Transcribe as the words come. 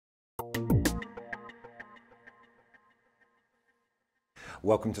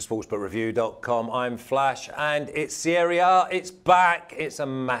Welcome to sportsbookreview.com. I'm Flash, and it's Serie A. It's back. It's a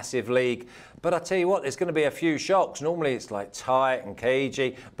massive league. But I tell you what, there's going to be a few shocks. Normally it's like tight and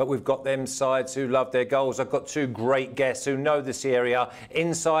cagey, but we've got them sides who love their goals. I've got two great guests who know the Serie A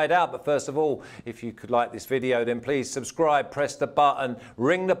inside out. But first of all, if you could like this video, then please subscribe, press the button,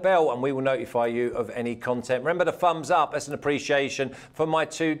 ring the bell, and we will notify you of any content. Remember the thumbs up. That's an appreciation for my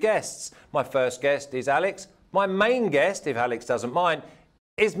two guests. My first guest is Alex. My main guest, if Alex doesn't mind,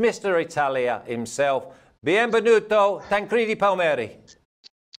 is Mr. Italia himself. Benvenuto, Tancredi Palmieri.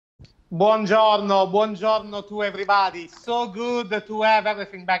 Buongiorno to everybody. So good to have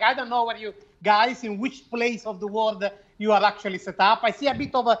everything back. I don't know where you guys, in which place of the world you are actually set up. I see a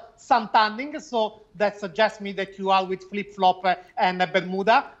bit of sun tanning, so that suggests me that you are with flip-flop and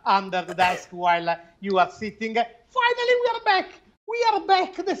Bermuda under the desk while you are sitting. Finally, we are back. We are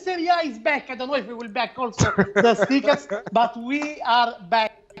back. The Serie A is back. I don't know if we will back also the stickers, but we are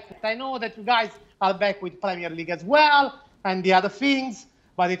back. I know that you guys are back with Premier League as well and the other things,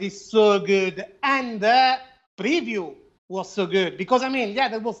 but it is so good. And the preview was so good because, I mean, yeah,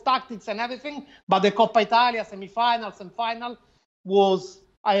 there was tactics and everything, but the Coppa Italia semi-finals and final was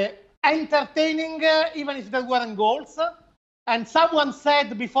entertaining, even if there weren't goals. And someone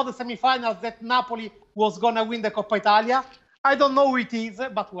said before the semi-finals that Napoli was going to win the Coppa Italia. I don't know who it is,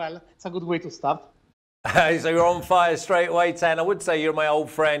 but well, it's a good way to start. So you're on fire straight away, Tan. I would say you're my old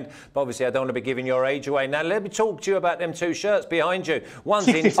friend, but obviously I don't want to be giving your age away. Now, let me talk to you about them two shirts behind you. One's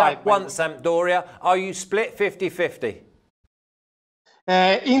Inter, one's Sampdoria. Are you split 50-50?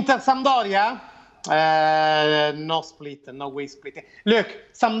 Inter Sampdoria? No split, no way split. Look,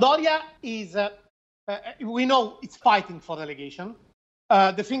 Sampdoria is, we know it's fighting for relegation.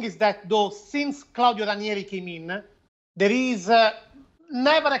 The thing is that, though, since Claudio Ranieri came in, there is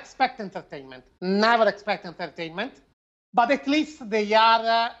never expect entertainment. Never expect entertainment. But at least they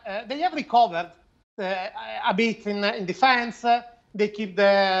have recovered a bit in defense. They keep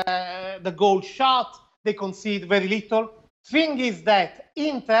the goal shot. They concede very little. Thing is that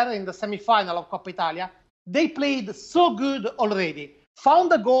Inter, in the semi-final of Coppa Italia, they played so good already.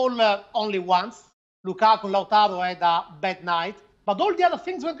 Found a goal only once. Lukaku and Lautaro had a bad night. But all the other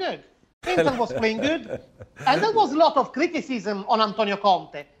things were good. Inter was playing good, and there was a lot of criticism on Antonio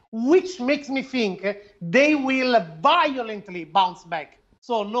Conte, which makes me think they will violently bounce back.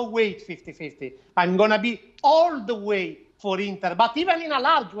 So no way 50-50. I'm going to be all the way for Inter, but even in a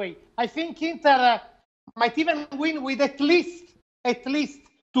large way. I think Inter might even win with at least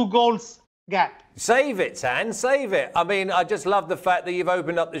 2 goals gap. Save it, Tan, save it. I mean, I just love the fact that you've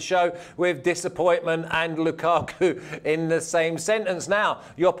opened up the show with disappointment and Lukaku in the same sentence. Now,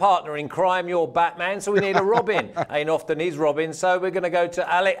 your partner in crime, you're Batman, so we need a Robin. Ain't often he's Robin, so we're going to go to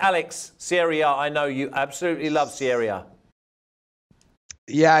Alex, Serie A. I know you absolutely love Serie A.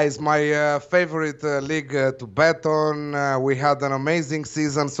 Yeah, it's my favorite league to bet on. We had an amazing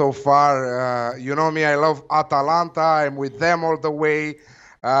season so far. You know me, I love Atalanta. I'm with them all the way.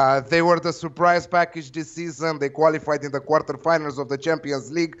 They were the surprise package this season. They qualified in the quarterfinals of the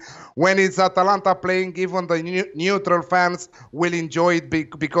Champions League. When it's Atalanta playing, even the neutral fans will enjoy it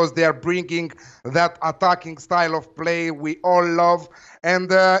because they are bringing that attacking style of play we all love.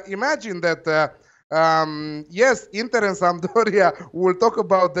 And imagine that, yes, Inter and Sampdoria, we'll talk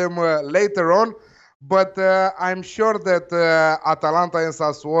about them later on. But I'm sure that Atalanta and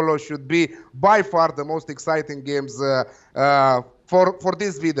Sassuolo should be by far the most exciting games for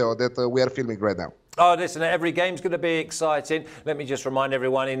this video that we are filming right now. Oh, listen, every game's going to be exciting. Let me just remind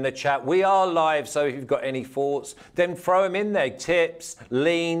everyone in the chat, we are live, so if you've got any thoughts, then throw them in there, tips,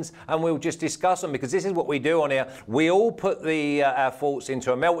 leans, and we'll just discuss them, because this is what we do on here. We all put our thoughts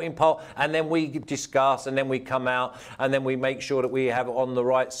into a melting pot, and then we discuss, and then we come out, and then we make sure that we have it on the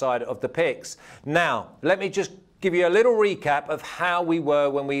right side of the picks. Now, let me just give you a little recap of how we were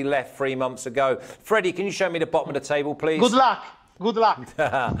when we left 3 months ago. Freddie, can you show me the bottom of the table, please? Good luck. Good luck.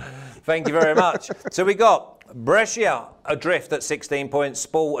 Thank you very much. So we got Brescia adrift at 16 points,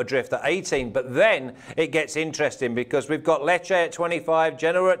 Spal adrift at 18. But then it gets interesting because we've got Lecce at 25,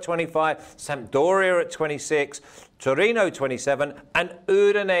 Genoa at 25, Sampdoria at 26, Torino 27, and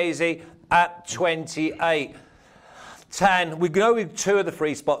Udinese at 28. Tan, we know 2 of the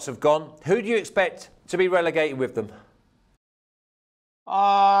 3 spots have gone. Who do you expect to be relegated with them?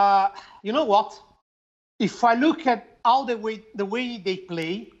 You know what? If I look at how the way they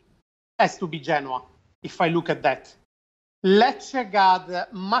play, has to be Genoa, if I look at that. Lecce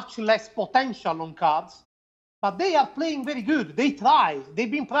got much less potential on cards, but they are playing very good. They try.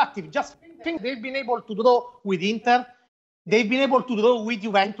 They've been proactive. Just think they've been able to draw with Inter. They've been able to draw with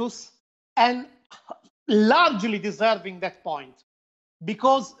Juventus and largely deserving that point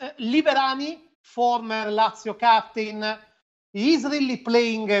because Liverani, former Lazio captain, is really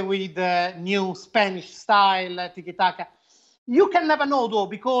playing with new Spanish style, tiki-taka. You can never know, though,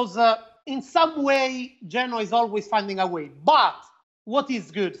 because in some way, Genoa is always finding a way. But what is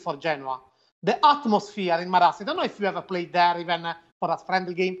good for Genoa? The atmosphere in Marassi. I don't know if you ever played there, even for a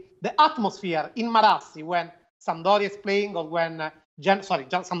friendly game. The atmosphere in Marassi when Sampdoria is playing or when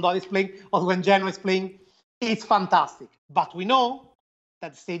Sampdoria is playing or when Genoa is playing, it's fantastic. But we know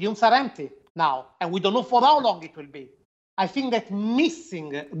that the stadiums are empty now, and we don't know for how long it will be. I think that missing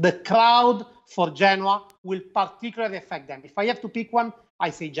the crowd for Genoa will particularly affect them. If I have to pick one, I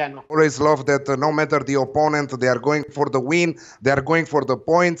say Genoa. Always love that no matter the opponent, they are going for the win. They are going for the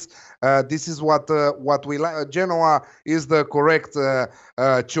points. This is what we like. Genoa is the correct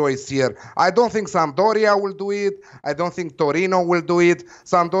choice here. I don't think Sampdoria will do it. I don't think Torino will do it.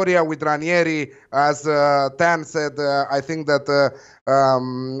 Sampdoria with Ranieri, as Tan said, I think that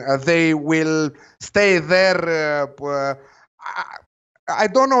they will stay there. I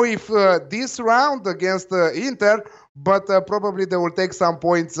don't know if this round against Inter, but probably they will take some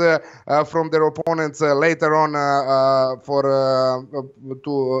points from their opponents later on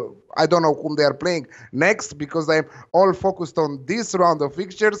I don't know whom they are playing next because I'm all focused on this round of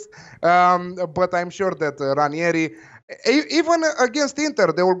fixtures. But I'm sure that Ranieri, even against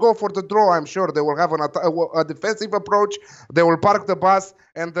Inter, they will go for the draw. I'm sure they will have a defensive approach. They will park the bus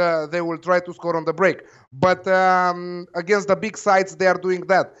and they will try to score on the break. But against the big sides, they are doing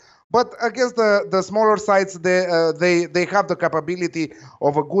that. But against the smaller sides, they have the capability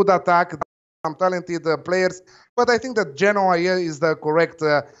of a good attack, some talented players. But I think that Genoa here is the correct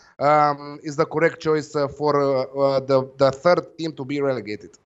choice for the third team to be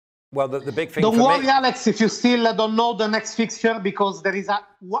relegated. Well, the big thing. Don't worry, Alex, if you still don't know the next fixture, because there is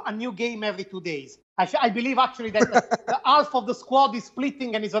a new game every 2 days. I believe actually that the half of the squad is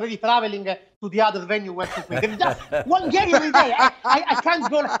splitting and is already traveling to the other venue where to play. There is just one game every day. I can't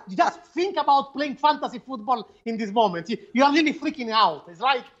go. Just think about playing fantasy football in this moment. You are really freaking out.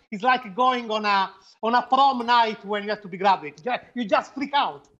 It's like going on a prom night when you have to be graduate. You just freak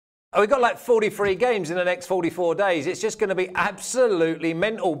out. We've got like 43 games in the next 44 days. It's just going to be absolutely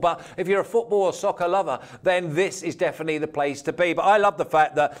mental. But if you're a football or soccer lover, then this is definitely the place to be. But I love the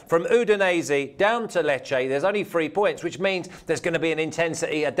fact that from Udinese down to Lecce, there's only 3 points, which means there's going to be an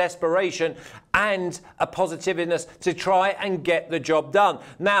intensity, a desperation, and a positiveness to try and get the job done.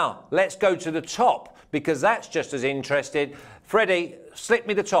 Now, let's go to the top, because that's just as interesting. Freddie, slip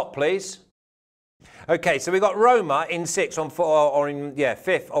me the top, please. Okay, so we've got Roma in 5th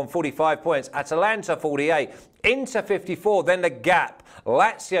on 45 points. Atalanta 48, Inter 54, then the gap.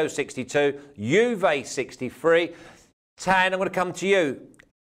 Lazio 62, Juve 63. Tan, I'm going to come to you.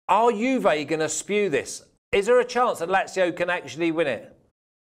 Are Juve going to spew this? Is there a chance that Lazio can actually win it?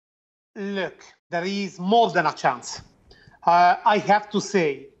 Look, there is more than a chance. I have to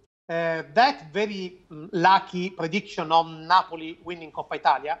say, that very lucky prediction on Napoli winning Coppa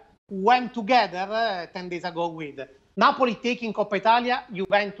Italia went together 10 days ago with Napoli taking Coppa Italia,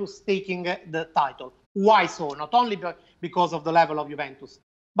 Juventus taking the title. Why so? Not only because of the level of Juventus,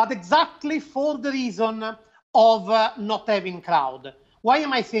 but exactly for the reason of not having crowd. Why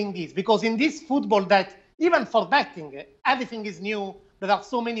am I saying this? Because in this football that, even for betting, everything is new. There are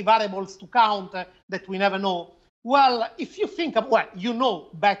so many variables to count that we never know. Well, if you think of, you know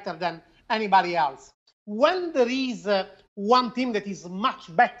better than anybody else. When there is one team that is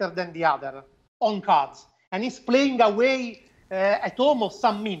much better than the other on cards and is playing away at almost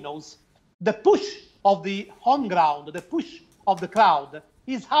some minnows, the push of the home ground, the push of the crowd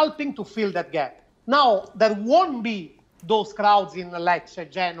is helping to fill that gap. Now, there won't be those crowds in Lecce,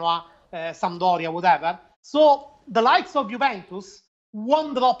 Genoa, Sampdoria, whatever. So the likes of Juventus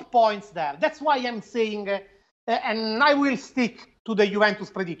won't drop points there. That's why I'm saying, and I will stick to the Juventus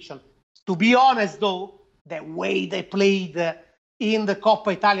prediction. To be honest, though, the way they played in the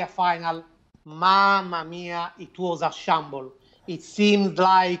Coppa Italia final, mamma mia, it was a shamble. It seemed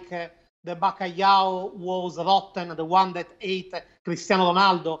like the bacalhau was rotten, the one that ate Cristiano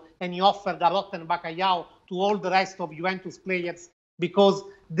Ronaldo, and he offered a rotten bacalhau to all the rest of Juventus players because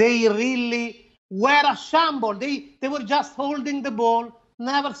they really were a shamble. They were just holding the ball,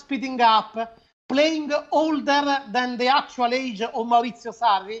 never speeding up, playing older than the actual age of Maurizio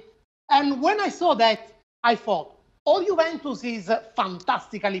Sarri. And when I saw that, I thought, or Juventus is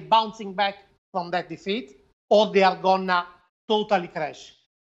fantastically bouncing back from that defeat, or they are gonna totally crash.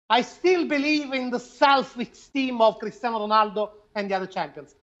 I still believe in the self-esteem of Cristiano Ronaldo and the other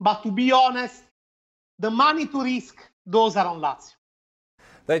champions. But to be honest, the money to risk those are on Lazio.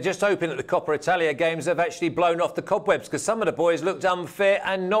 They're just hoping at the Coppa Italia games they've actually blown off the cobwebs because some of the boys looked unfit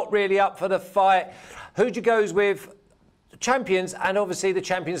and not really up for the fight. Who'd you go with? Champions and obviously the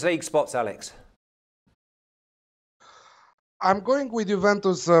Champions League spots, Alex. I'm going with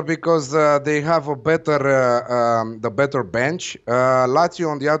Juventus because they have a the better bench. Lazio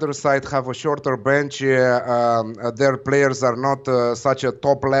on the other side have a shorter bench. Their players are not such a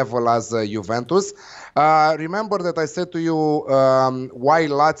top level as Juventus. Remember that I said to you why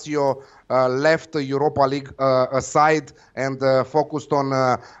Lazio left the Europa League aside and focused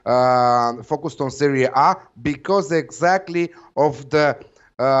on Serie A, because exactly of the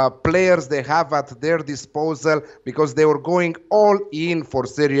players they have at their disposal, because they were going all in for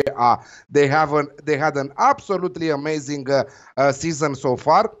Serie A. They had an absolutely amazing season so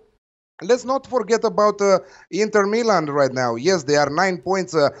far. Let's not forget about Inter Milan right now. Yes, they are 9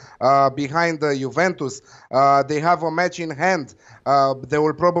 points behind Juventus. They have a match in hand. They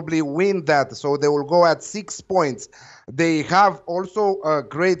will probably win that, so they will go at 6 points. They have also a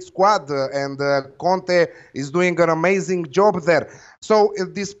great squad, and Conte is doing an amazing job there. So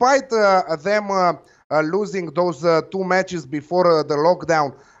despite them losing those 2 matches before the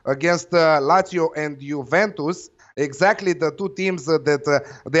lockdown against Lazio and Juventus, exactly the 2 teams that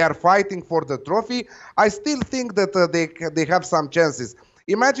they are fighting for the trophy, I still think that they have some chances.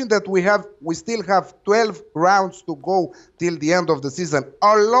 Imagine that we still have 12 rounds to go till the end of the season.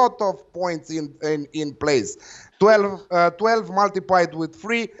 A lot of points in place. 12 multiplied with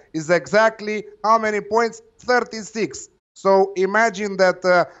 3 is exactly how many points? 36. So imagine that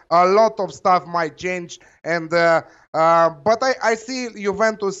a lot of stuff might change, and but I see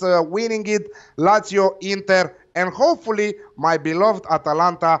Juventus winning it, Lazio, Inter, and hopefully my beloved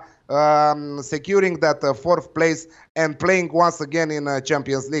Atalanta securing that 4th place and playing once again in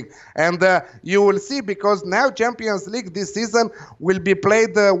Champions League. And you will see, because now Champions League this season will be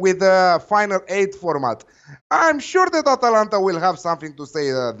played with the final 8 format. I'm sure that Atalanta will have something to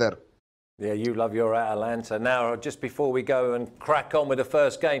say there. Yeah, you love your Atalanta. Now, just before we go and crack on with the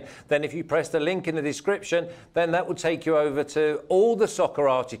first game, then if you press the link in the description, then that will take you over to all the soccer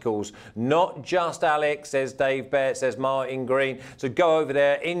articles, not just Alex, says Dave Bett, says Martin Green. So go over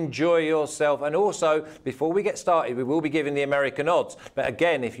there, enjoy yourself. And also, before we get started, we will be giving the American odds. But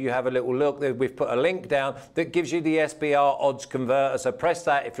again, if you have a little look, we've put a link down that gives you the SBR odds converter. So press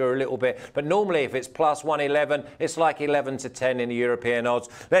that if you're a little bit. But normally, if it's plus 111, it's like 11 to 10 in the European odds.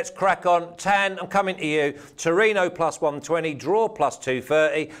 Let's crack on. Tan, I'm coming to you. Torino plus 120, draw plus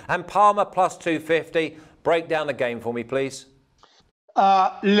 230, and Parma plus 250. Break down the game for me, please.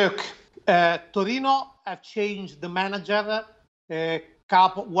 Look, Torino have changed the manager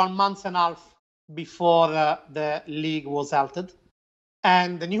 1 month and a half before the league was halted,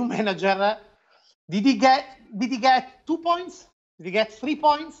 and the new manager, did he get 2 points? Did he get 3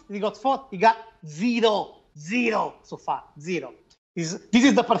 points? Did he got 4? He got zero so far. Zero. This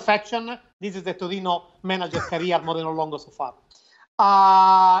is the perfection. This is the Torino manager's career, Moreno Longo, so far.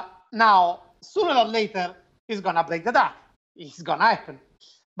 Now, sooner or later, he's going to break the duck. It's going to happen.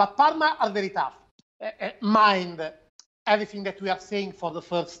 But Parma are very tough. Mind everything that we are saying for the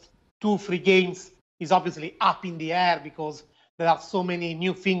first 2-3 games is obviously up in the air because there are so many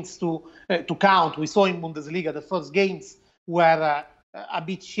new things to count. We saw in Bundesliga the first games were a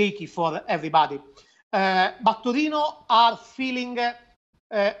bit shaky for everybody. But Torino are feeling,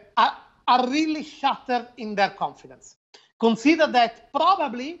 are really shattered in their confidence. Consider that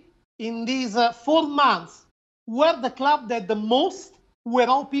probably in these 4 months were the club that the most were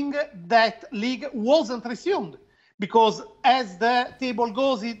hoping that league wasn't resumed. Because as the table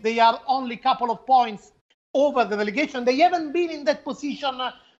goes, they are only a couple of points over the relegation. They haven't been in that position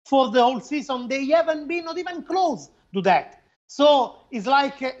for the whole season. They haven't been not even close to that. So it's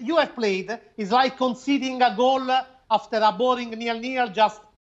like you have played, it's like conceding a goal after a boring 0-0 just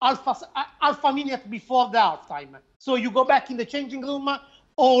half a minute before the halftime. So you go back in the changing room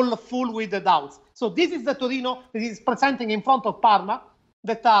all full with the doubts. So this is the Torino that is presenting in front of Parma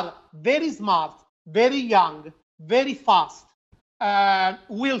that are very smart, very young, very fast.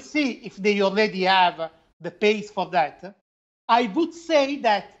 We'll see if they already have the pace for that. I would say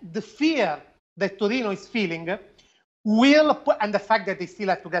that the fear that Torino is feeling and the fact that they still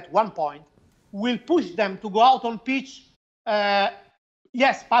have to get 1 point, will push them to go out on pitch,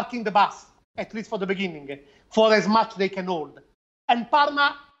 yes, parking the bus, at least for the beginning, for as much they can hold. And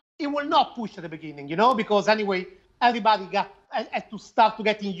Parma, it will not push at the beginning, because anyway, everybody had to start to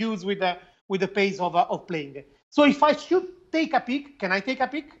getting used with the pace of playing. So if I should take a pick, can I take a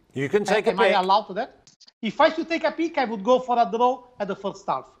pick? You can take a pick. Am I allowed to that? If I should take a pick, I would go for a draw at the first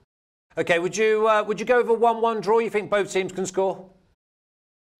half. Okay, would you go with a 1-1 draw? You think both teams can score?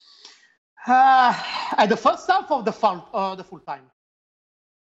 At the first half of the full time.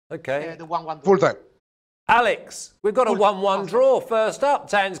 Okay. The 1-1 Full time. Alex, we've got a 1-1 draw first up.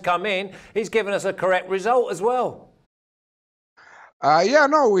 Tan's come in. He's given us a correct result as well. Yeah,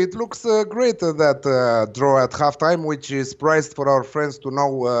 no, it looks great that draw at halftime, which is priced for our friends to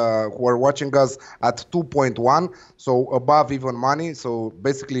know who are watching us at 2.1, so above even money. So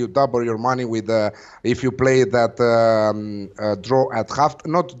basically, you double your money with if you play that draw at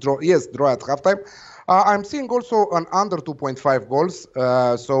draw at halftime. I'm seeing also an under 2.5 goals,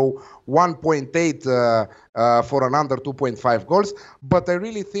 so 1.8 for an under 2.5 goals. But I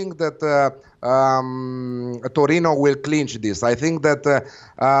really think that Torino will clinch this. I think that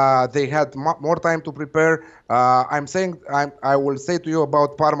they had more time to prepare. I will say to you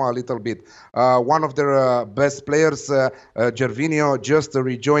about Parma a little bit. One of their best players, Gervinho, just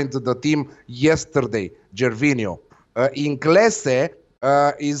rejoined the team yesterday. Gervinho. Inglese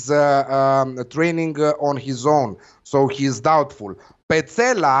is training on his own, so he's doubtful.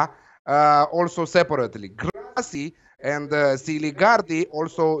 Pezzella also separately. Grassi and Siligardi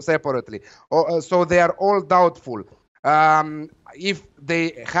also separately. So they are all doubtful. If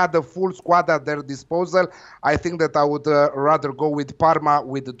they had a full squad at their disposal, I think that I would rather go with Parma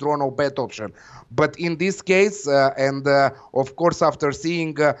with the draw no bet option. But in this case, and of course after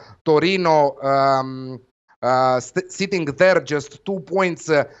seeing Torino sitting there just 2 points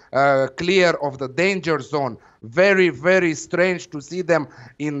clear of the danger zone. Very, very strange to see them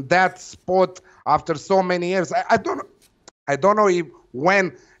in that spot after so many years. I don't know if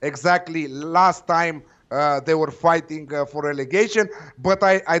when exactly last time they were fighting for relegation, but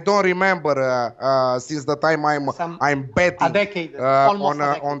I don't remember since the time I'm betting a decade,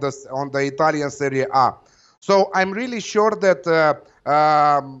 on the Italian Serie A. So I'm really sure that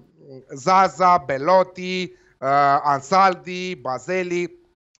Zaza, Belotti, Ansaldi, Baselli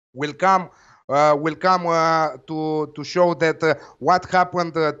will come to show that what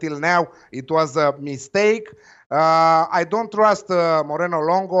happened till now, it was a mistake. I don't trust Moreno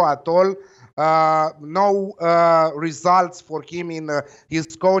Longo at all. No results for him in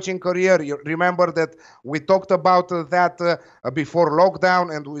his coaching career. You remember that we talked about that before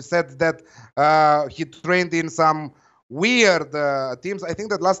lockdown, and we said that he trained in some weird teams. I think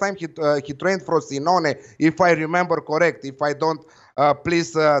that last time he trained for Sinone, if I remember correct. If I don't,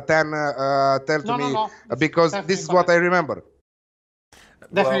 please tell to me, because this is what I remember.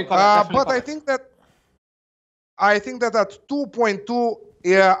 Definitely correct. But I think that at 2.2,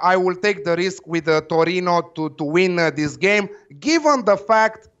 yeah, I will take the risk with Torino to win this game, given the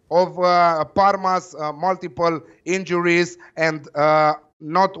fact of Parma's multiple injuries and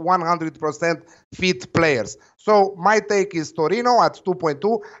not 100% fit players. So my take is Torino at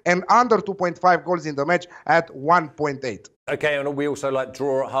 2.2 and under 2.5 goals in the match at 1.8. Okay, and we also like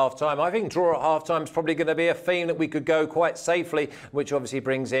draw at half-time. I think draw at half-time is probably going to be a theme that we could go quite safely, which obviously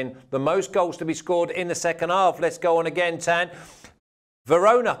brings in the most goals to be scored in the second half. Let's go on again, Tan.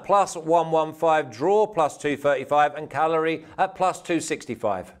 Verona plus 115, draw plus 235, and Cagliari at plus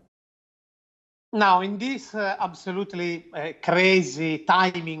 265. Now, in this absolutely crazy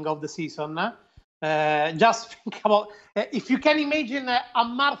timing of the season, just think about if you can imagine a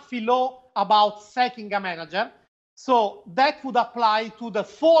Murphy law about sacking a manager. So that would apply to the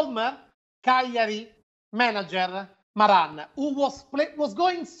former Cagliari manager, Maran, who was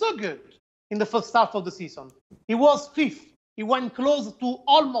going so good in the first half of the season. He was fifth. He went close to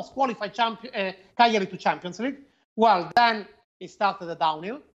almost qualify Cagliari to Champions League. Well, then he started the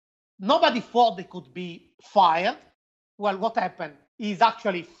downhill. Nobody thought they could be fired. Well, what happened? He's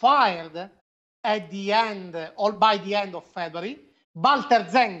actually fired at the end, or by the end of February. Walter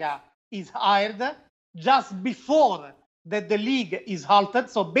Zenga is hired just before that the league is halted.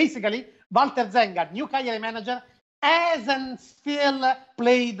 So basically, Walter Zenga, new Cagliari manager, hasn't still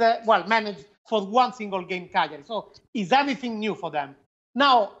managed for one single game Cagliari. So is everything new for them?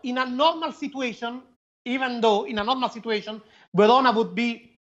 Now, in a normal situation, even though in a normal situation, Verona would be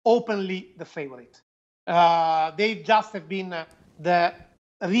openly the favorite. They just have been the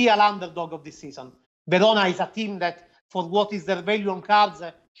real underdog of this season. Verona is a team that, for what is their value on cards,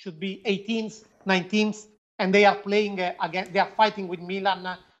 should be 18th, 19th, and they are playing again. They are fighting with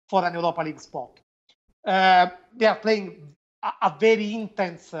Milan for an Europa League spot. They are playing a very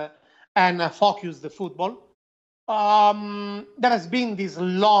intense and focused football. There has been this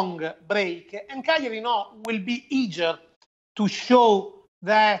long break, and Cagliari will be eager to show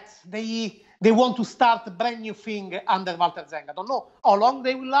that they want to start a brand new thing under Walter Zenga. I don't know how long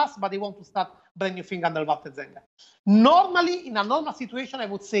they will last, but they want to start brand new thing under Walter Zenga. Normally, in a normal situation, I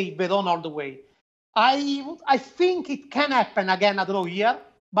would say Verona all the way. I think it can happen again a draw here,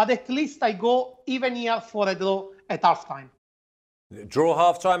 but at least I go even here for a draw at halftime. Draw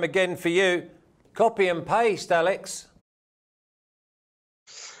halftime again for you. Copy and paste, Alex.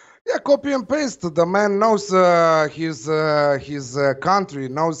 Yeah, copy and paste. The man knows his country,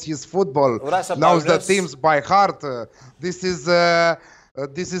 knows his football, Well, that's a knows bonus. the teams by heart. This is a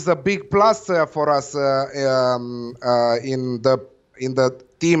big plus for us in the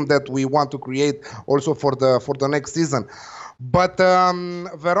team that we want to create also for the next season. But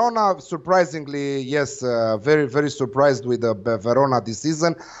Verona, surprisingly, yes, very, very surprised with Verona this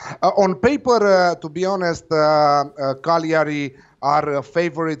season. On paper, to be honest, Cagliari are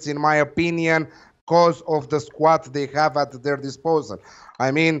favorites, in my opinion, because of the squad they have at their disposal. I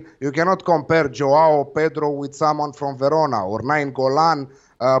mean, you cannot compare Joao Pedro with someone from Verona, or Nainggolan,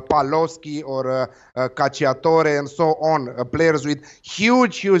 Paloschi, or Cacciatore, and so on. Players with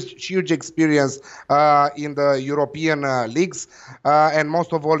huge experience in the European leagues, and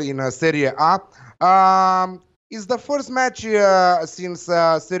most of all in Serie A. It's the first match since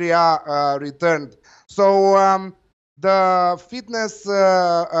Serie A returned. So the fitness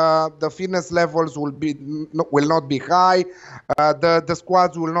levels will not be high. The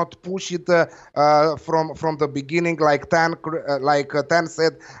squads will not push it from the beginning, like Tan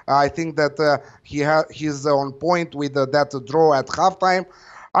said. I think that he's on point with that draw at halftime.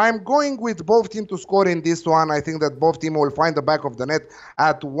 I'm going with both teams to score in this one. I think that both teams will find the back of the net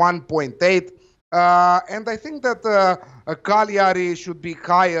at 1.8. And I think that Cagliari should be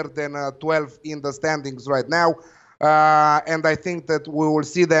higher than 12 in the standings right now. And I think that we will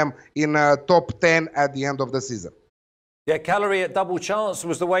see them in top 10 at the end of the season. Yeah, Cagliari at double chance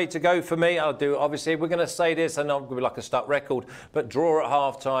was the way to go for me. I'll do, obviously, we're going to say this, and I'm going to be like a stuck record, but draw at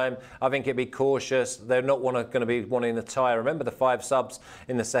half-time, I think it'd be cautious. They're not going to be wanting to tie. Remember the 5 subs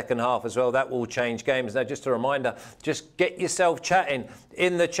in the second half as well. That will change games. Now, just a reminder, just get yourself chatting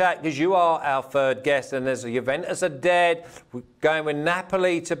in the chat, because you are our third guest, and there's a Juventus are dead. We're going with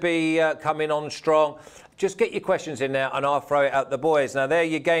Napoli to be coming on strong. Just get your questions in now and I'll throw it at the boys. Now, there are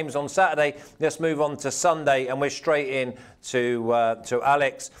your games on Saturday. Let's move on to Sunday, and we're straight in to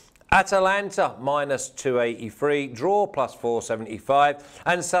Alex. Atalanta minus 283, draw plus 475,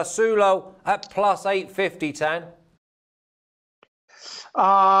 and Sassuolo at plus 850, Tan.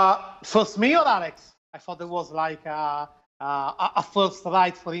 First me or Alex? I thought there was like a first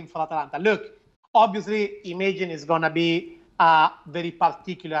right for him for Atalanta. Look, obviously, imagine it's going to be a very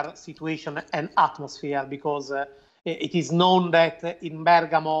particular situation and atmosphere, because it is known that in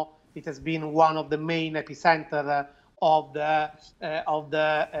Bergamo it has been one of the main epicenter of the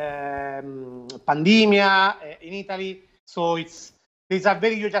pandemia in Italy. So there's a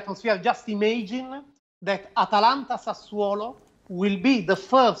very huge atmosphere. Just imagine that Atalanta Sassuolo will be the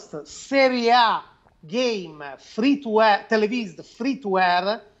first Serie A game free-to-air, televised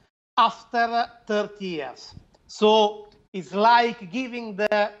free-to-air after 30 years. So it's like giving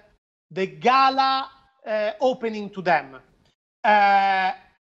the gala opening to them.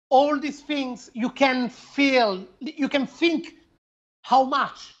 All these things, you can feel, you can think how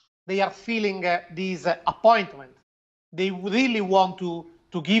much they are feeling this appointment. They really want to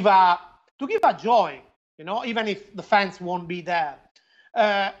give a joy, you know, even if the fans won't be there.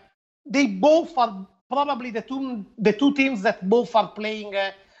 They both are probably the two teams that both are playing.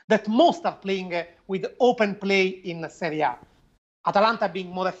 That most are playing with open play in Serie A. Atalanta being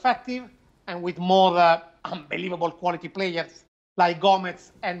more effective and with more unbelievable quality players like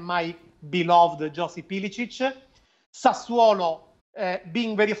Gomez and my beloved Josip Ilicic. Sassuolo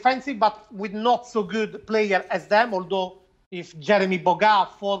being very offensive, but with not so good player as them, although if Jeremy Boga,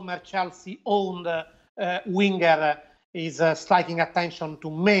 former Chelsea-owned winger, is striking attention to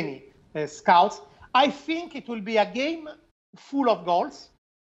many scouts. I think it will be a game full of goals.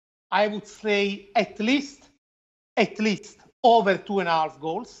 I would say at least over 2.5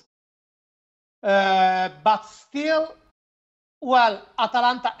 goals. But still, well,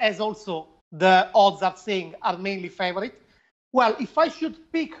 Atalanta, as also the odds are saying, are mainly favorite. Well, if I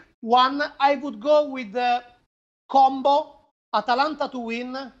should pick one, I would go with the combo Atalanta to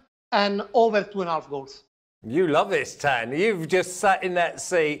win and over 2.5 goals. You love this, Tan. You've just sat in that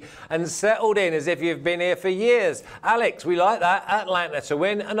seat and settled in as if you've been here for years. Alex, we like that. Atlanta to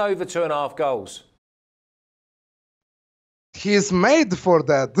win and over 2.5 goals. He's made for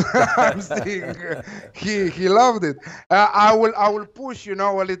that. I'm saying he loved it. I will push, you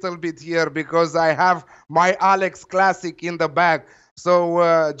know, a little bit here because I have my Alex Classic in the bag.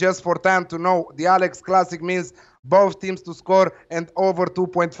 So just for Tan to know, the Alex Classic means both teams to score and over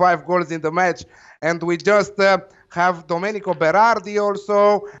 2.5 goals in the match. And we just have Domenico Berardi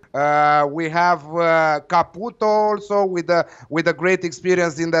also. We have Caputo also with a great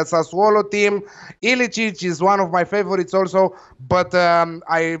experience in the Sassuolo team. Ilicic is one of my favorites also, but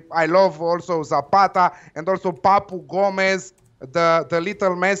I love also Zapata and also Papu Gomez, the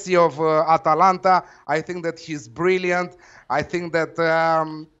little Messi of Atalanta. I think that he's brilliant. I think that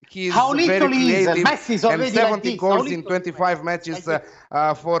he's very creative. Messi is and already 70 like goals in 25 matches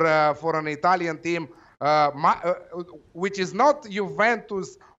for an Italian team. Which is not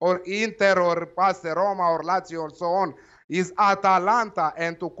Juventus or Inter or Roma or Lazio or so on, is Atalanta.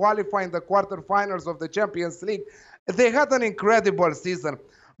 And to qualify in the quarterfinals of the Champions League, they had an incredible season.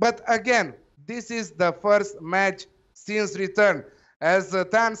 But again, this is the first match since return. As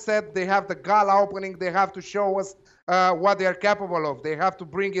Tan said, they have the gala opening. They have to show us what they are capable of. They have to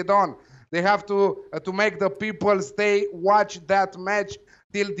bring it on. They have to make the people watch that match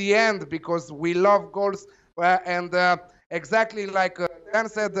till the end, because we love goals. And exactly like Dan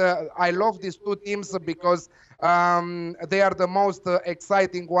said, I love these two teams because they are the most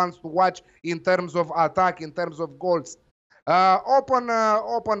exciting ones to watch in terms of attack, in terms of goals.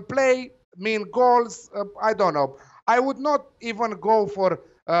 Open play, mean goals, I don't know. I would not even go for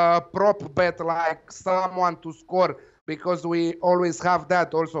prop bet like someone to score, because we always have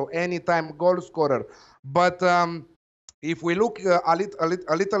that also, anytime goal scorer. But if we look a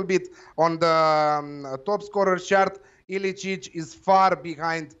little bit on the top scorer chart, Ilicic is far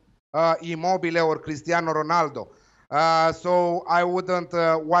behind Immobile or Cristiano Ronaldo. So I wouldn't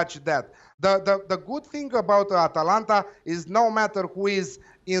watch that. The good thing about Atalanta is no matter who is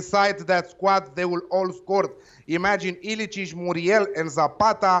inside that squad, they will all score. Imagine Ilicic, Muriel, and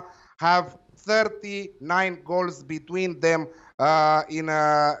Zapata have 39 goals between them in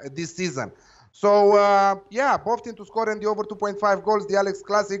this season. So, yeah, both teams to score and the over 2.5 goals, the Alex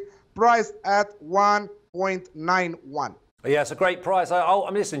Classic, priced at 1.91. Yeah, it's a great price.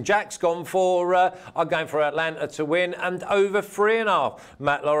 Listen, Jack's gone for, I'm going for Atlanta to win and over 3.5.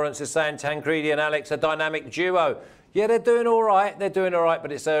 Matt Lawrence is saying Tancredi and Alex, a dynamic duo. Yeah, they're doing all right. They're doing all right, but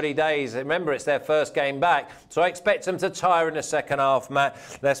it's early days. Remember, it's their first game back. So I expect them to tire in the second half, Matt.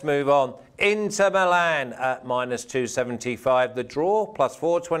 Let's move on. Inter Milan at -275. The draw,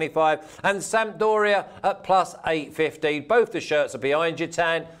 +425. And Sampdoria at +850. Both the shirts are behind you,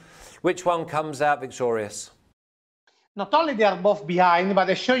 Tan. Which one comes out victorious? Not only they are both behind, but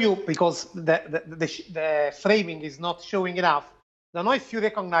I show you, because the framing is not showing enough. I don't know if you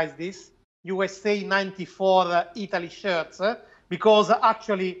recognize this. USA 94 Italy shirts, because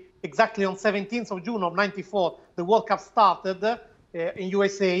actually exactly on 17th of June of 94, the World Cup started in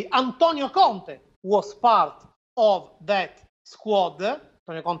USA. Antonio Conte was part of that squad.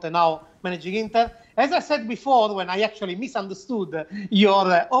 Antonio Conte now managing Inter. As I said before, when I actually misunderstood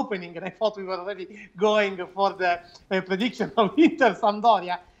your opening, and I thought we were already going for the prediction of Inter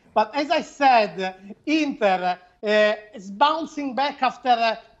Sampdoria. But as I said, Inter is bouncing back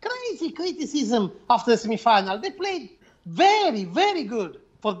after crazy criticism after the semi-final. They played very, very good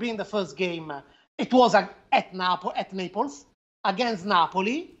for being the first game. It was at Naples against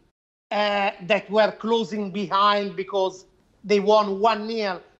Napoli that were closing behind because they won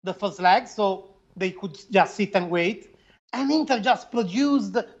 1-0 the first leg, so they could just sit and wait. And Inter just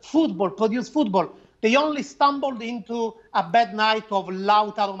produced football. They only stumbled into a bad night of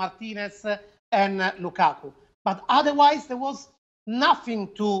Lautaro Martinez and Lukaku. But otherwise, there was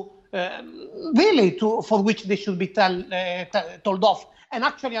nothing to for which they should be told off. And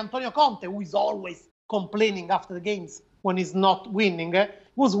actually, Antonio Conte, who is always complaining after the games when he's not winning,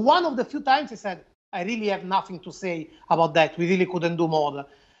 was one of the few times he said, I really have nothing to say about that. We really couldn't do more.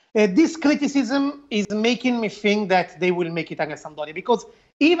 This criticism is making me think that they will make it against Sampdoria, because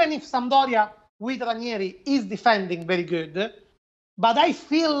even if Sampdoria with Ranieri is defending very good, but I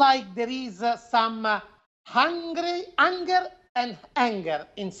feel like there is some anger and anger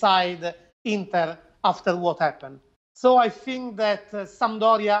inside Inter after what happened. So I think that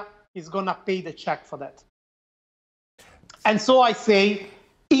Sampdoria is going to pay the check for that. And so I say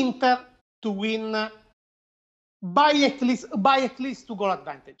Inter to win by at least 2 goal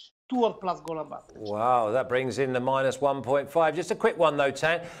advantage. 2 or plus goal advantage. Wow, that brings in the -1.5. Just a quick one though,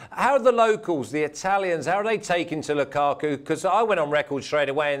 Tan. How are the locals, the Italians, how are they taking to Lukaku? Because I went on record straight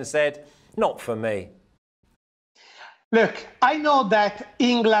away and said, not for me. Look, I know that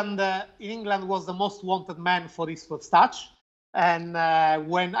England was the most wanted man for his first touch. And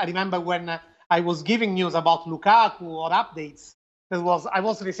when I remember when I was giving news about Lukaku or updates, I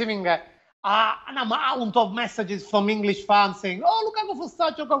was receiving an amount of messages from English fans saying, oh, Lukaku first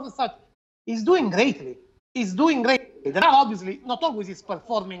touch, Lukaku first touch. He's doing greatly. is doing great. There are obviously not always he's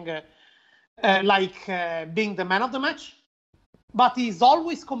performing being the man of the match, but he's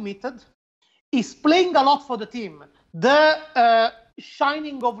always committed. He's playing a lot for the team. The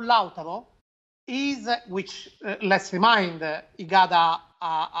shining of Lautaro is, which let's remind, he got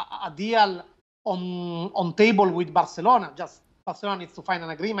a deal on table with Barcelona. Just Barcelona needs to find an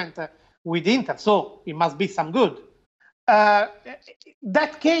agreement with Inter, so it must be some good. That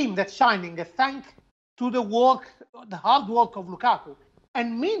shining, thanks to the hard work of Lukaku.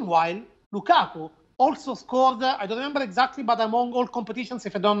 And meanwhile, Lukaku also scored, I don't remember exactly, but among all competitions,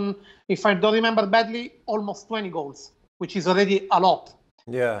 if I don't remember badly, almost 20 goals, which is already a lot.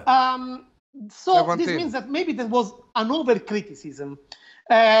 Yeah. So 17. This means that maybe there was an over-criticism.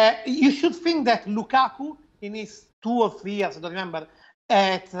 You should think that Lukaku, in his 2 or 3 years, I don't remember,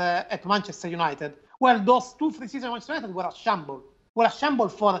 at Manchester United, well, those 2-3 seasons at Manchester United were a shamble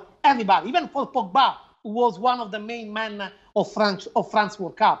for everybody, even for Pogba, who was one of the main men of France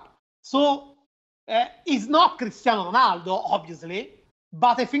World Cup. So he's not Cristiano Ronaldo, obviously,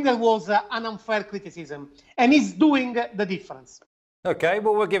 but I think there was an unfair criticism, and he's doing the difference. Okay,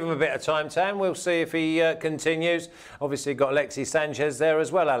 well, we'll give him a bit of time, Tan. We'll see if he continues. Obviously, got Alexis Sanchez there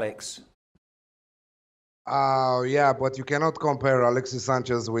as well, Alex. Yeah, but you cannot compare Alexis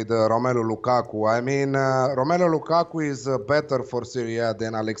Sanchez with Romelu Lukaku. I mean, Romelu Lukaku is better for Serie A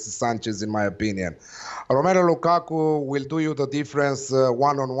than Alexis Sanchez, in my opinion. Romelu Lukaku will do you the difference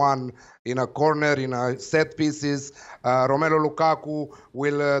one-on-one in a corner, in a set pieces. Romelu Lukaku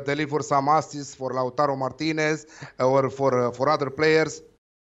will deliver some assists for Lautaro Martinez or for other players.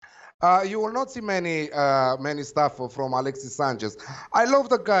 You will not see many stuff from Alexis Sanchez. I love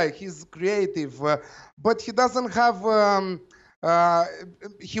the guy. He's creative, but he doesn't have.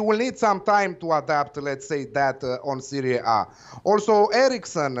 He will need some time to adapt. Let's say that on Serie A. Also,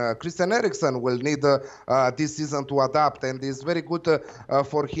 Christian Eriksen will need this season to adapt, and it's very good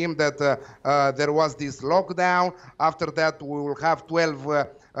for him that there was this lockdown. After that, we will have 12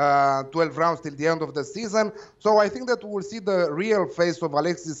 rounds till the end of the season. So I think that we'll see the real face of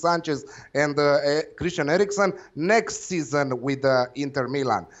Alexis Sanchez and Christian Eriksen next season with Inter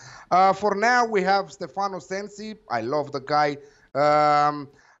Milan. For now, we have Stefano Sensi. I love the guy.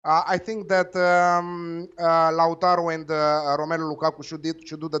 I think that Lautaro and Romelu Lukaku should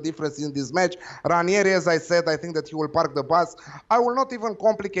do the difference in this match. Ranieri, as I said, I think that he will park the bus. I will not even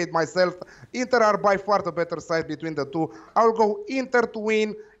complicate myself. Inter are by far the better side between the two. I will go Inter to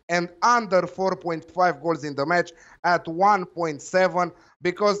win and under 4.5 goals in the match at 1.7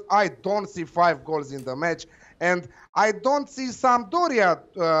 because I don't see 5 goals in the match. And I don't see Sampdoria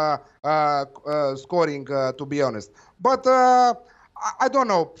scoring, to be honest. But I don't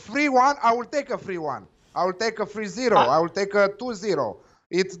know. 3-1, I will take a 3-1. I will take a 3-0. I will take a 2-0.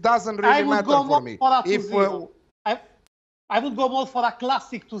 It doesn't really matter for me. I would go more for a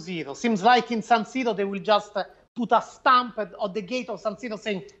classic 2-0. Seems like in San Siro they will just put a stamp on the gate of San Siro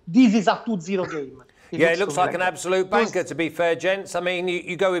saying this is a 2-0 game. It looks like an absolute banker, to be fair, gents. I mean,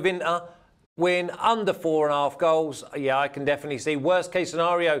 you go with Inter, win under 4.5 goals. Yeah, I can definitely see. Worst case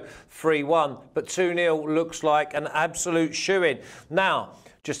scenario, 3-1. But 2-0 looks like an absolute shoo-in. Now,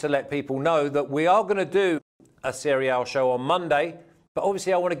 just to let people know that we are going to do a Serie A show on Monday. But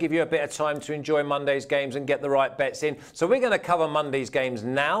obviously, I want to give you a bit of time to enjoy Monday's games and get the right bets in. So we're going to cover Monday's games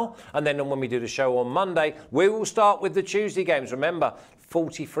now. And then when we do the show on Monday, we will start with the Tuesday games. Remember,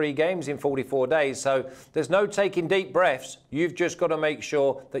 43 games in 44 days. So there's no taking deep breaths. You've just got to make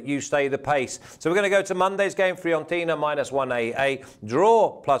sure that you stay the pace. So we're going to go to Monday's game. Fiorentina minus 188.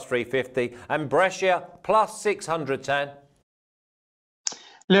 Draw plus 350. And Brescia plus 610.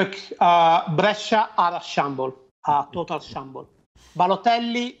 Look, Brescia are a shamble. A total shamble.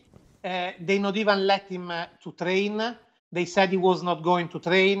 Balotelli, they not even let him to train. They said he was not going to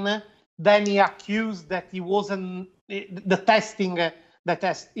train. Then he accused that he wasn't, the testing, the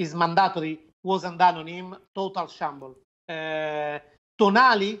test is mandatory, wasn't done on him. Total shamble.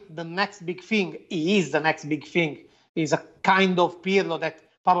 Tonali, the next big thing, he is the next big thing. He's a kind of Pirlo that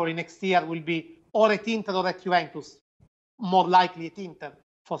probably next year will be or at Inter or at Juventus. More likely at Inter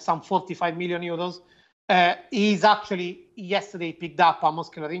for some 45 million euros. He's actually yesterday picked up a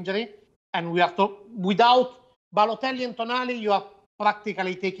muscular injury, and we are without Balotelli and Tonali, you are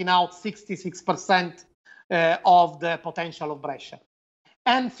practically taking out 66% of the potential of Brescia.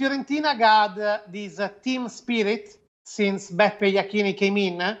 And Fiorentina got this team spirit since Beppe Iachini came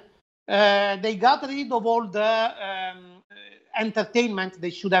in. They got rid of all the entertainment they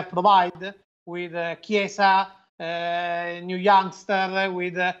should have provided with Chiesa, new youngster,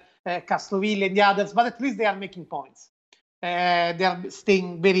 with Castrovilli and the others, but at least they are making points. They are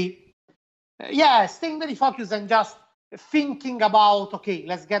staying very Yeah, staying very focused and just thinking about, okay,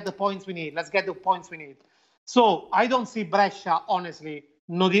 let's get the points we need. Let's get the points we need. So I don't see Brescia, honestly,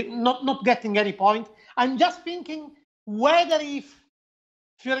 not getting any point. I'm just thinking whether if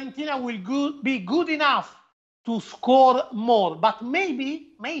Fiorentina will be good enough to score more. But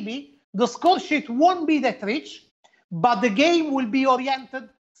maybe the score sheet won't be that rich, but the game will be oriented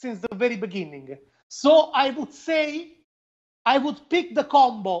since the very beginning. So I would say I would pick the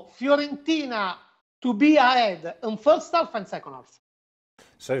combo Fiorentina to be ahead in first half and second half.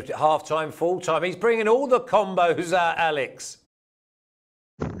 So half-time, full-time. He's bringing all the combos, Alex.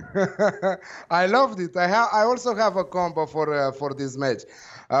 I loved it. I also have a combo for this match.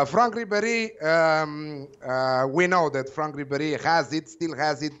 Franck Ribéry, we know that Franck Ribéry still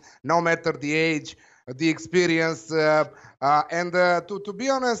has it, no matter the age, the experience. And to be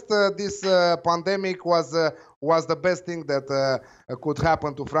honest, this pandemic was the best thing that could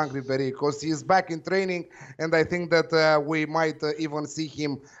happen to Franck Ribéry, because he's back in training, and I think that we might even see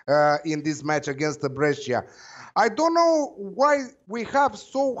him in this match against the Brescia. I don't know why we have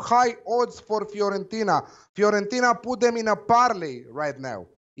so high odds for Fiorentina. Fiorentina put them in a parlay right now.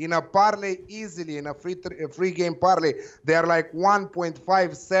 In a parlay easily, in a free game parlay. They are like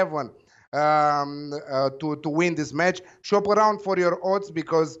 1.57 to win this match. Shop around for your odds,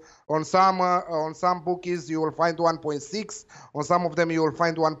 because on some bookies you will find 1.6. On some of them you will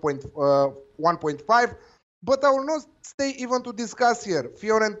find 1.5. But I will not stay even to discuss here.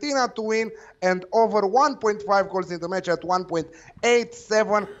 Fiorentina to win and over 1.5 goals in the match at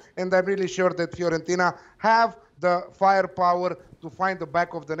 1.87. And I'm really sure that Fiorentina have the firepower to find the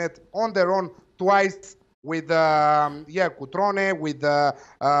back of the net on their own twice with Cutrone,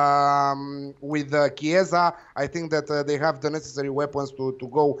 with Chiesa. I think that they have the necessary weapons to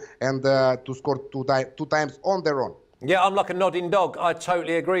go and to score two times on their own. Yeah, I'm like a nodding dog. I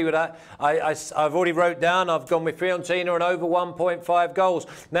totally agree with that. I've already wrote down, I've gone with Fiorentina and over 1.5 goals.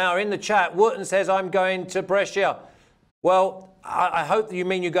 Now, in the chat, Wharton says, I'm going to Brescia. Well, I hope that you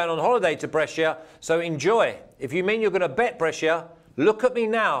mean you're going on holiday to Brescia, so enjoy. If you mean you're going to bet Brescia, look at me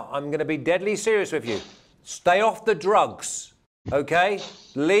now. I'm going to be deadly serious with you. Stay off the drugs, okay?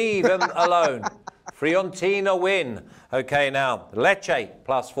 Leave them alone. Fiorentina win. Okay, now, Lecce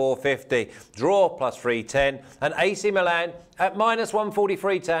plus 450, draw plus 310, and AC Milan at minus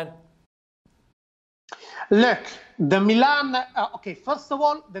 143.10. Look, the Milan, okay, first of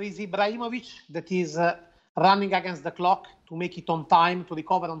all, there is Ibrahimovic that is running against the clock to make it on time, to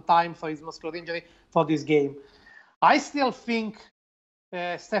recover on time for his muscular injury for this game. I still think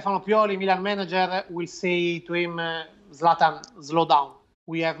Stefano Pioli, Milan manager, will say to him, Zlatan, slow down.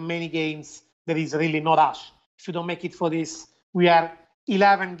 We have many games. There is really no rush. If you don't make it for this, we are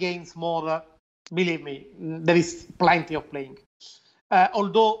 11 games more. Believe me, there is plenty of playing.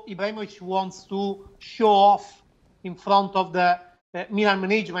 Although Ibrahimovic wants to show off in front of the Milan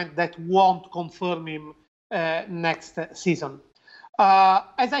management that won't confirm him next season.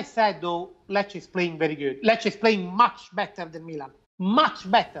 As I said, though, Lecce is playing very good. Lecce is playing much better than Milan. Much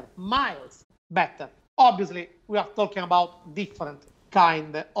better, miles better. Obviously, we are talking about different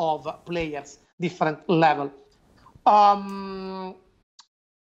kind of players, different level. But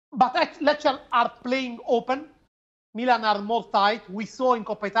Lecce are playing open. Milan are more tight. We saw in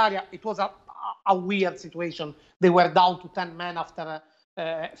Coppa Italia, it was a weird situation. They were down to 10 men after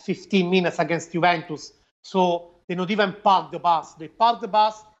 15 minutes against Juventus. So they not even parked the bus. They parked the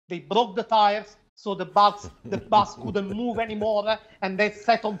bus, they broke the tires, so the bus couldn't move anymore, and they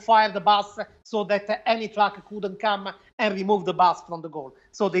set on fire the bus so that any truck couldn't come and remove the bus from the goal.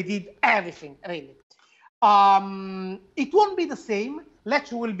 So they did everything, really. It won't be the same.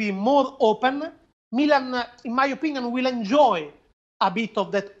 Lecce will be more open. Milan, in my opinion, will enjoy a bit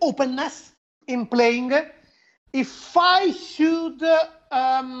of that openness in playing. If I should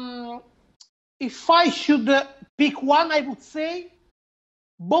pick one, I would say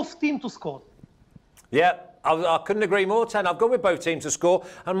both teams to score. Yeah, I couldn't agree more, Tan. I've gone with both teams to score.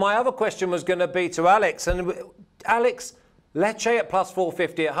 And my other question was going to be to Alex. And Alex, Lecce at plus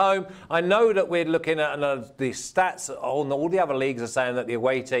 450 at home. I know that we're looking at the stats on all the other leagues are saying that the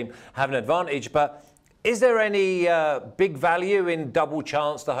away team have an advantage. But is there any big value in double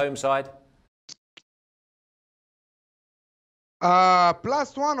chance the home side?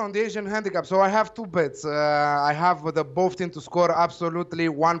 +1 on the Asian handicap. So I have two bets. I have the both team to score absolutely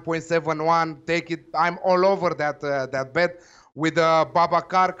 1.71. Take it. I'm all over that bet with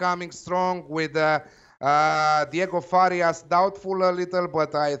Babacar coming strong, with Diego Farias doubtful a little,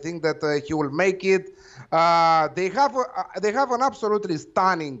 but I think that he will make it. They have an absolutely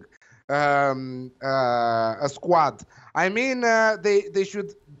stunning squad. I mean, they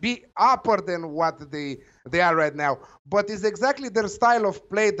should be upper than what they are right now. But it's exactly their style of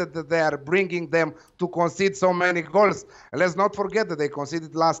play that they are bringing them to concede so many goals. Let's not forget that they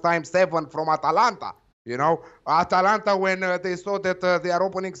conceded last time 7 from Atalanta. You know, Atalanta, when they saw that they are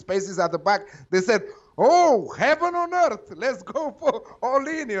opening spaces at the back, they said, oh, heaven on earth, let's go for all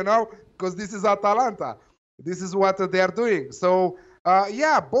in, you know, because this is Atalanta. This is what they are doing. So,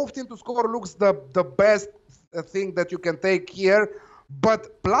 yeah, both teams to score looks the best thing that you can take here.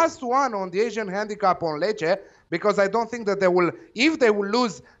 But +1 on the Asian handicap on Lecce, because I don't think that they will, if they will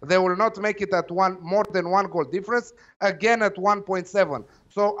lose, they will not make it at more than 1 goal difference, again at 1.7.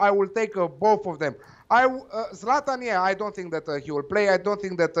 So I will take both of them. Zlatan, yeah, I don't think that he will play. I don't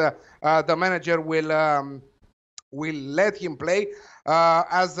think that the manager will let him play.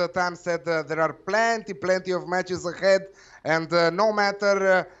 As Tan said, there are plenty of matches ahead, and no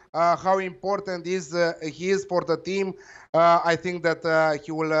matter how important he is for the team, I think that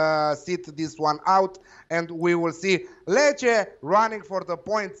he will sit this one out, and we will see Lecce running for the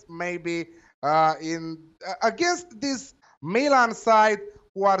points maybe against this Milan side,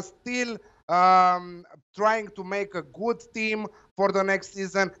 who are still trying to make a good team for the next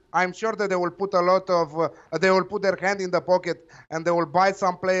season. I'm sure that they will put they will put their hand in the pocket and they will buy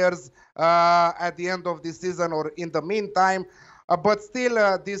some players at the end of this season or in the meantime. But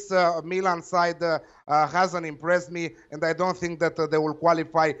still, this Milan side hasn't impressed me, and I don't think that they will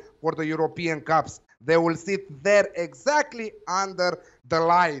qualify for the European Cups. They will sit there exactly under the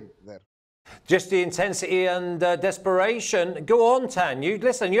line there. Just the intensity and desperation. Go on, Tan.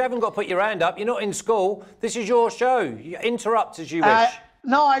 Listen, you haven't got to put your hand up. You're not in school. This is your show. You interrupt as you wish.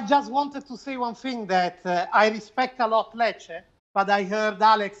 No, I just wanted to say one thing, that I respect a lot Lecce, but I heard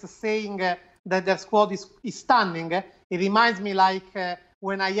Alex saying that their squad is stunning. It reminds me like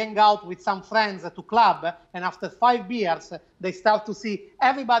when I hang out with some friends to club, and after 5 beers, they start to see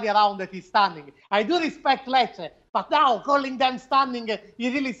everybody around that is stunning. I do respect Lecce, but now calling them stunning, it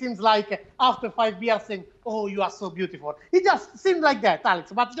really seems like after 5 beers saying, oh, you are so beautiful. It just seems like that,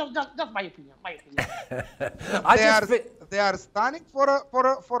 Alex, but just my opinion. They are stunning for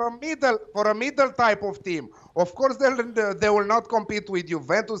a middle type of team. Of course, they will not compete with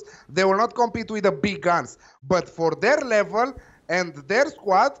Juventus. They will not compete with the big guns. But for their level and their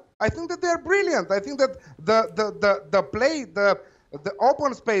squad, I think that they're brilliant. I think that the play, the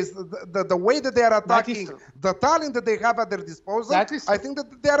open space, the way that they are attacking, the talent that they have at their disposal, I think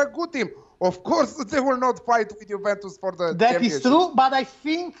that they are a good team. Of course, they will not fight with Juventus for the That championship. is true, but I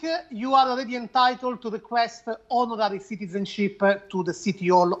think you are already entitled to request honorary citizenship to the City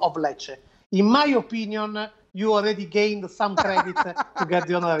Hall of Lecce. In my opinion, you already gained some credit to get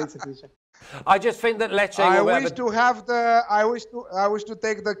the honorary citizenship. I just think that Lecce. I wish to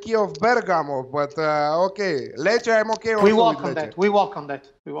take the key of Bergamo, but okay, Lecce, I'm okay. We work on that. We work on that.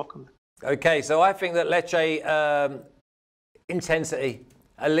 Okay, so I think that Lecce intensity,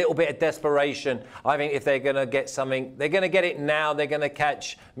 a little bit of desperation. I think if they're going to get something, they're going to get it now. They're going to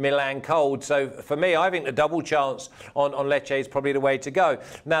catch Milan cold. So for me, I think the double chance on Lecce is probably the way to go.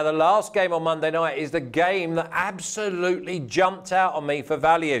 Now, the last game on Monday night is the game that absolutely jumped out on me for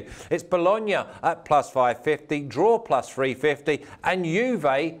value. It's Bologna at +550, draw +350, and Juve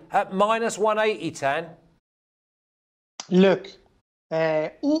at -180, Tan. Look,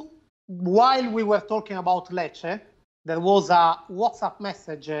 while we were talking about Lecce, there was a WhatsApp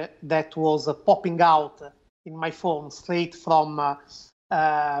message that was popping out in my phone straight from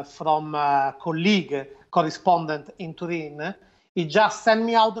colleague, correspondent in Turin. He just sent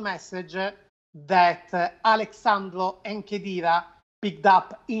me out the message that Alexandro and Khedira picked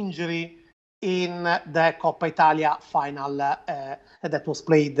up injury in the Coppa Italia final that was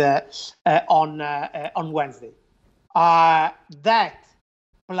played on Wednesday. That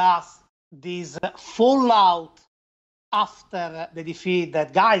plus this fallout after the defeat,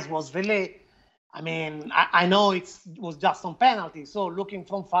 that guys was really, I mean, I know it was just on penalty, so looking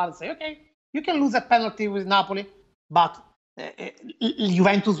from far, say, okay, you can lose a penalty with Napoli, but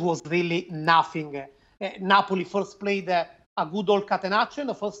Juventus was really nothing. Napoli first played a good old catenaccio in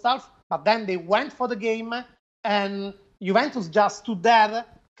the first half, but then they went for the game, and Juventus just stood there.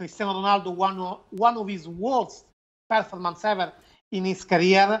 Cristiano Ronaldo, one of his worst performance ever in his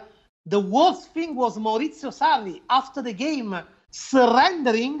career. The worst thing was Maurizio Sarri after the game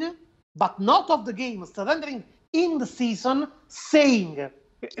surrendering, but not of the game, surrendering in the season, saying,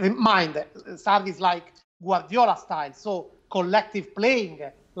 mind, Sarri is like Guardiola style, so collective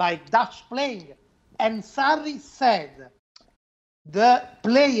playing, like Dutch playing. And Sarri said, the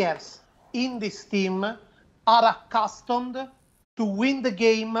players in this team are accustomed to win the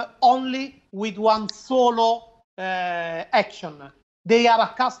game only with one solo action. They are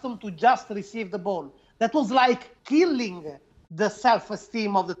accustomed to just receive the ball. That was like killing the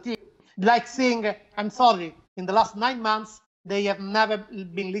self-esteem of the team. Like saying, I'm sorry, in the last 9 months, they have never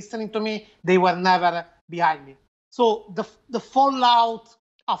been listening to me. They were never behind me. So the fallout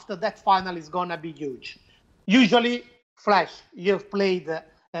after that final is going to be huge. Usually, Flash, you've played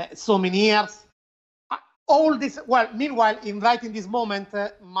so many years. All this, well, meanwhile, in writing this moment,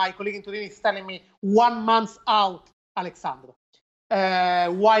 my colleague in Torino is telling me 1 month out, Alexandro.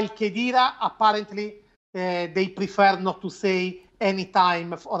 While Khedira, apparently, they prefer not to say any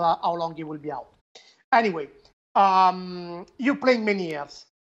time for how long he will be out. Anyway, you playing many years.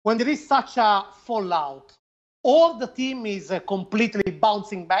 When there is such a fallout, or the team is completely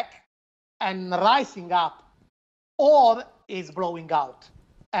bouncing back and rising up, or is blowing out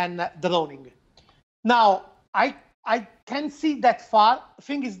and droning. Now, I can see that far. The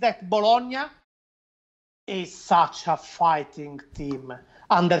thing is that Bologna is such a fighting team.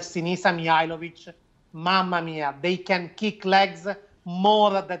 Under Sinisa Mihajlovic, mamma mia, they can kick legs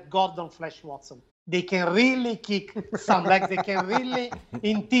more than Gordon Flash Watson. They can really kick some legs. They can really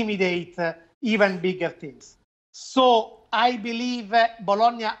intimidate even bigger teams. So I believe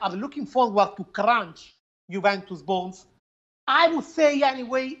Bologna are looking forward to crunch Juventus bones. I would say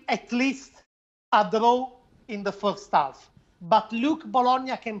anyway, at least a draw in the first half. But look,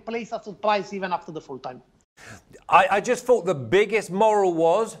 Bologna can place a surprise even after the full time. I just thought the biggest moral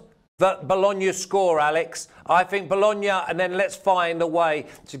was that Bologna score, Alex. I think Bologna, and then let's find a way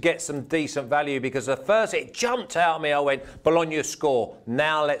to get some decent value, because at first it jumped out at me. I went, Bologna score.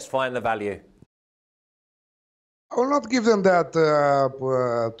 Now let's find the value. I will not give them that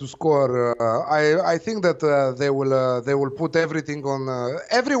to score. I think that they will put everything on.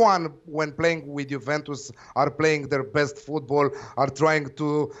 Everyone, when playing with Juventus, are playing their best football, are trying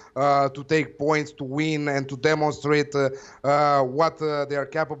to take points, to win, and to demonstrate what they are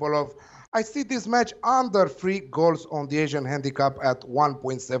capable of. I see this match under 3 goals on the Asian handicap at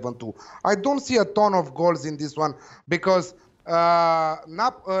 1.72. I don't see a ton of goals in this one because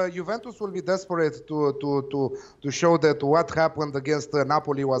Juventus will be desperate to show that what happened against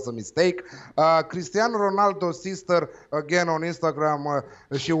Napoli was a mistake. Cristiano Ronaldo's sister, again on Instagram,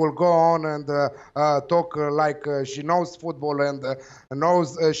 she will go on and talk like she knows football and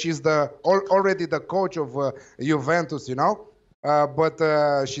knows she's already the coach of Juventus, you know, but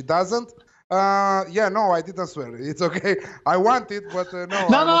she doesn't. Yeah, no, I didn't swear. It's okay. I want it, but no.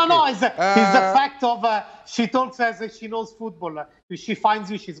 No. It's the fact of she talks as if she knows football. If she finds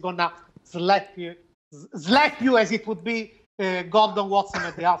you, she's gonna slap you as it would be Gordon Watson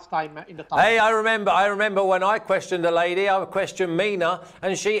at the halftime in the time. Hey, I remember when I questioned a lady. I questioned Mina,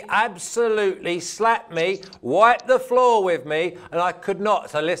 and she absolutely slapped me, wiped the floor with me, and I could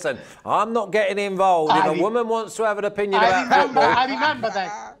not. So listen, I'm not getting involved. If a woman wants to have an opinion about football, I remember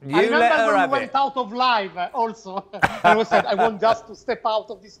that. You let her have it. We went out of live also. I said, I want just to step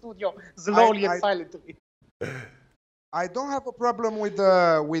out of the studio slowly and silently. I don't have a problem with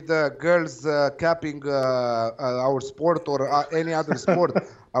the girls capping our sport or any other sport.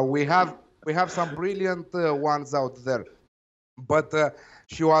 We have some brilliant ones out there, but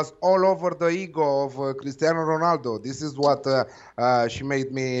she was all over the ego of Cristiano Ronaldo. This is what she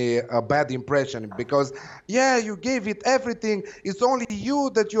made me a bad impression, because yeah, you gave it everything. It's only you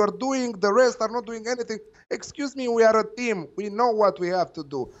that you are doing. The rest are not doing anything. Excuse me, we are a team. We know what we have to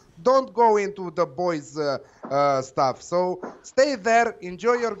do. Don't go into the boys' stuff. So stay there,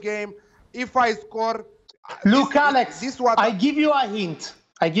 enjoy your game. If I score, look, Alex, I give you a hint.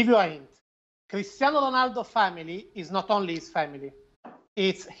 Cristiano Ronaldo family is not only his family;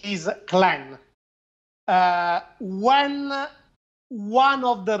 it's his clan. When one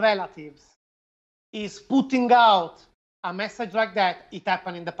of the relatives is putting out a message like that, it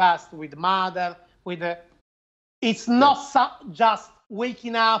happened in the past with mother, it's not just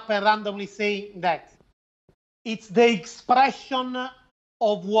waking up and randomly saying that. It's the expression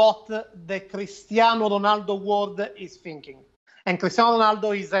of what the Cristiano Ronaldo world is thinking. And Cristiano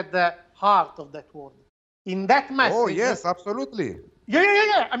Ronaldo is at the heart of that world. In that message... Oh, yes, absolutely.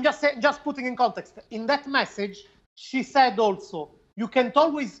 Yeah. I'm just putting in context. In that message, she said also, you can't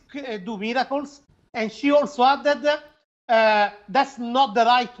always do miracles. And she also added, that's not the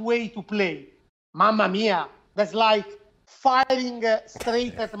right way to play. Mamma mia. That's like firing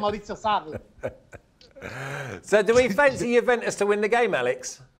straight at Maurizio Sarri. So do we fancy Juventus to win the game,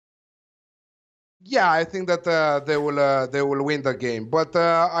 Alex? Yeah, I think that they will win the game, but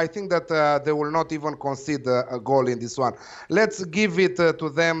I think that they will not even concede a goal in this one. Let's give it to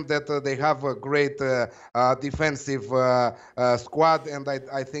them that they have a great defensive squad, and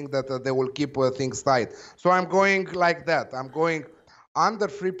I think that they will keep things tight. So I'm going like that. I'm going under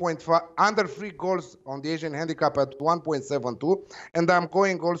 3.5, under 3 goals on the Asian handicap at 1.72, and I'm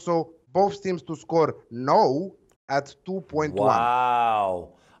going also both teams to score no at 2.1. Wow.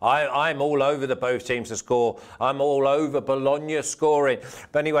 I'm all over the both teams to score. I'm all over Bologna scoring.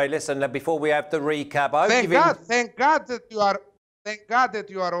 But anyway, listen, before we have the recap, Thank God that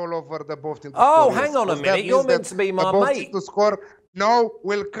you are all over the both teams. Oh, hang on a minute. You're meant to be my mate. To score no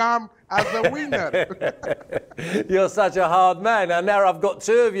will come as a winner. You're such a hard man. And now I've got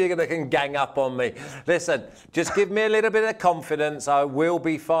two of you that can gang up on me. Listen, just give me a little bit of confidence. I will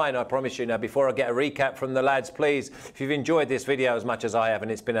be fine, I promise you. Now, before I get a recap from the lads, please, if you've enjoyed this video as much as I have,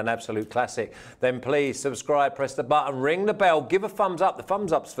 and it's been an absolute classic, then please subscribe, press the button, ring the bell, give a thumbs up. The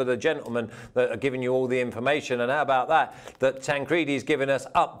thumbs up's for the gentlemen that are giving you all the information. And how about that? That Tancredi's given us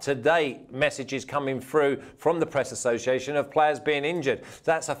up-to-date messages coming through from the Press Association of players being injured.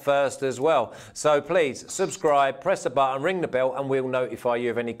 That's a first as well. So please subscribe, press the button, ring the bell, and we'll notify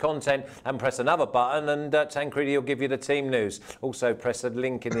you of any content, and press another button and Tancredi will give you the team news. Also press the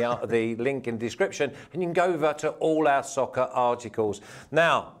link in the link in the description and you can go over to all our soccer articles.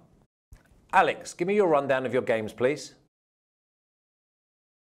 Now, Alex, give me your rundown of your games, please.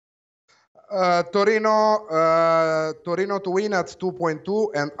 Torino to win at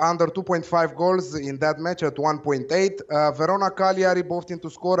 2.2 and under 2.5 goals in that match at 1.8. Verona Cagliari both team to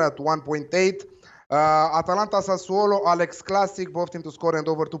score at 1.8. Atalanta Sassuolo Alex Classic both team to score and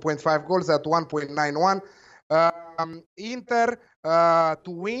over 2.5 goals at 1.91. Inter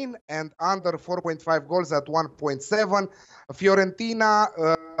to win and under 4.5 goals at 1.7. Fiorentina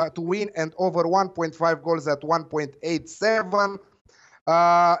to win and over 1.5 goals at 1.87.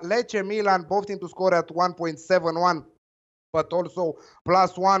 Lecce Milan both team to score at 1.71, but also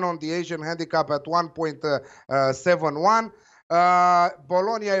 +1 on the Asian handicap at 1.71.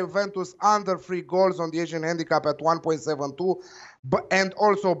 Bologna Juventus under 3 goals on the Asian handicap at 1.72, and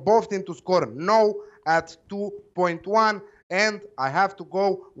also both team to score no at 2.1. And I have to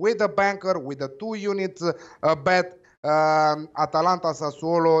go with a banker with a 2-unit bet, Atalanta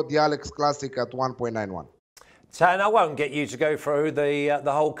Sassuolo, the Alex Classic at 1.91. Tan, I won't get you to go through the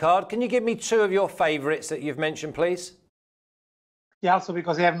whole card. Can you give me two of your favourites that you've mentioned, please? Yeah, also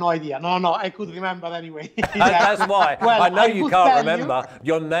because I have no idea. No, I could remember anyway. That's why. Well, I know you can't remember.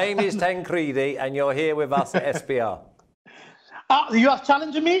 Your name is Tancredi and you're here with us at SPR. You are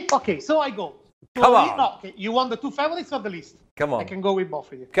challenging me? Okay, so I go. Come on. No, okay. You want the two favorites or the list? Come on. I can go with both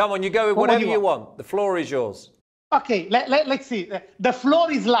of you. Come on, you go with whatever you want. The floor is yours. Okay, let's see. The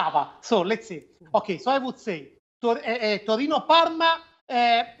floor is lava. So let's see. Okay, so I would say Torino-Parma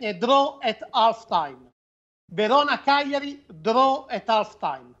draw at half-time. Verona-Cagliari draw at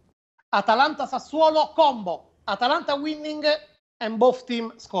half-time. Atalanta-Sassuolo combo. Atalanta winning and both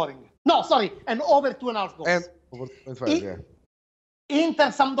team scoring. No, sorry, and over 2.5 goals. And over 2.5, yeah.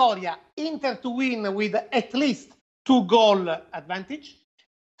 Inter-Sampdoria. Inter to win with at least 2-goal advantage.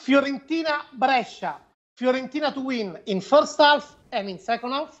 Fiorentina-Brescia. Fiorentina to win in first half and in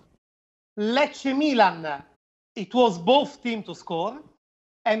second half. Lecce-Milan. It was both teams to score.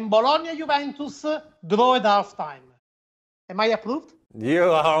 And Bologna-Juventus draw at half-time. Am I approved? You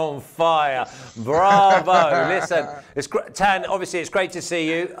are on fire. Bravo. Listen, it's Tan, obviously it's great to see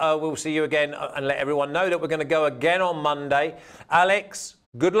you. We'll see you again and let everyone know that we're going to go again on Monday. Alex,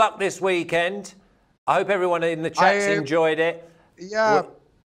 good luck this weekend. I hope everyone in the chat's enjoyed it. Yeah.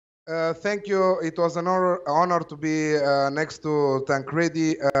 Thank you. It was an honor to be next to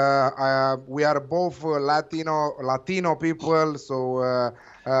Tancredi. We are both Latino people, so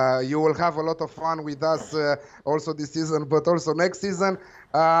you will have a lot of fun with us also this season, but also next season.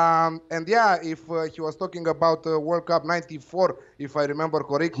 And yeah, if he was talking about World Cup '94, if I remember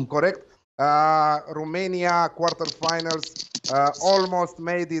correct, Romania quarterfinals, almost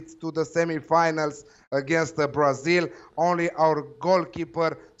made it to the semifinals against Brazil. Only our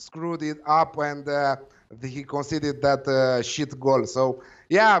goalkeeper screwed it up and he conceded that shit goal. So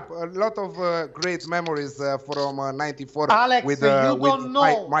yeah, a lot of great memories from '94 Alex, with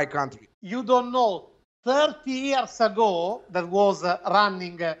my country. You don't know. 30 years ago, that was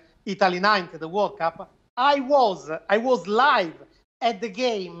running Italy 90, the World Cup. I was live at the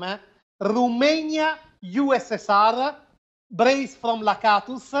game Romania USSR, brace from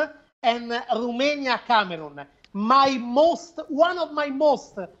Lakatos, and Romania Cameroon. One of my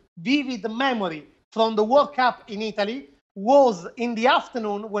most vivid memory from the World Cup in Italy was in the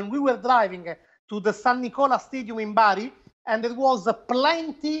afternoon when we were driving to the San Nicola Stadium in Bari, and there was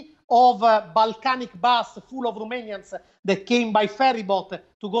plenty of Balkanic bus full of Romanians that came by ferry boat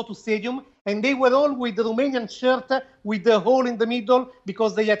to go to stadium, and they were all with the Romanian shirt with the hole in the middle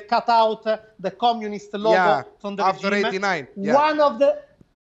because they had cut out the communist logo from the after regime. 89.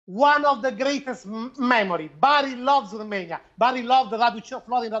 One of the greatest memory. Barry loves Romania. Barry loved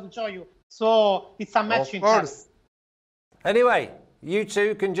Florin Raducioiu. So it's a match in course. Anyway, you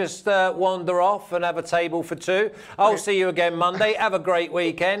two can just wander off and have a table for two. I'll see you again Monday. Have a great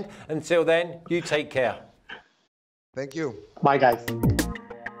weekend. Until then, you take care. Thank you. Bye, guys.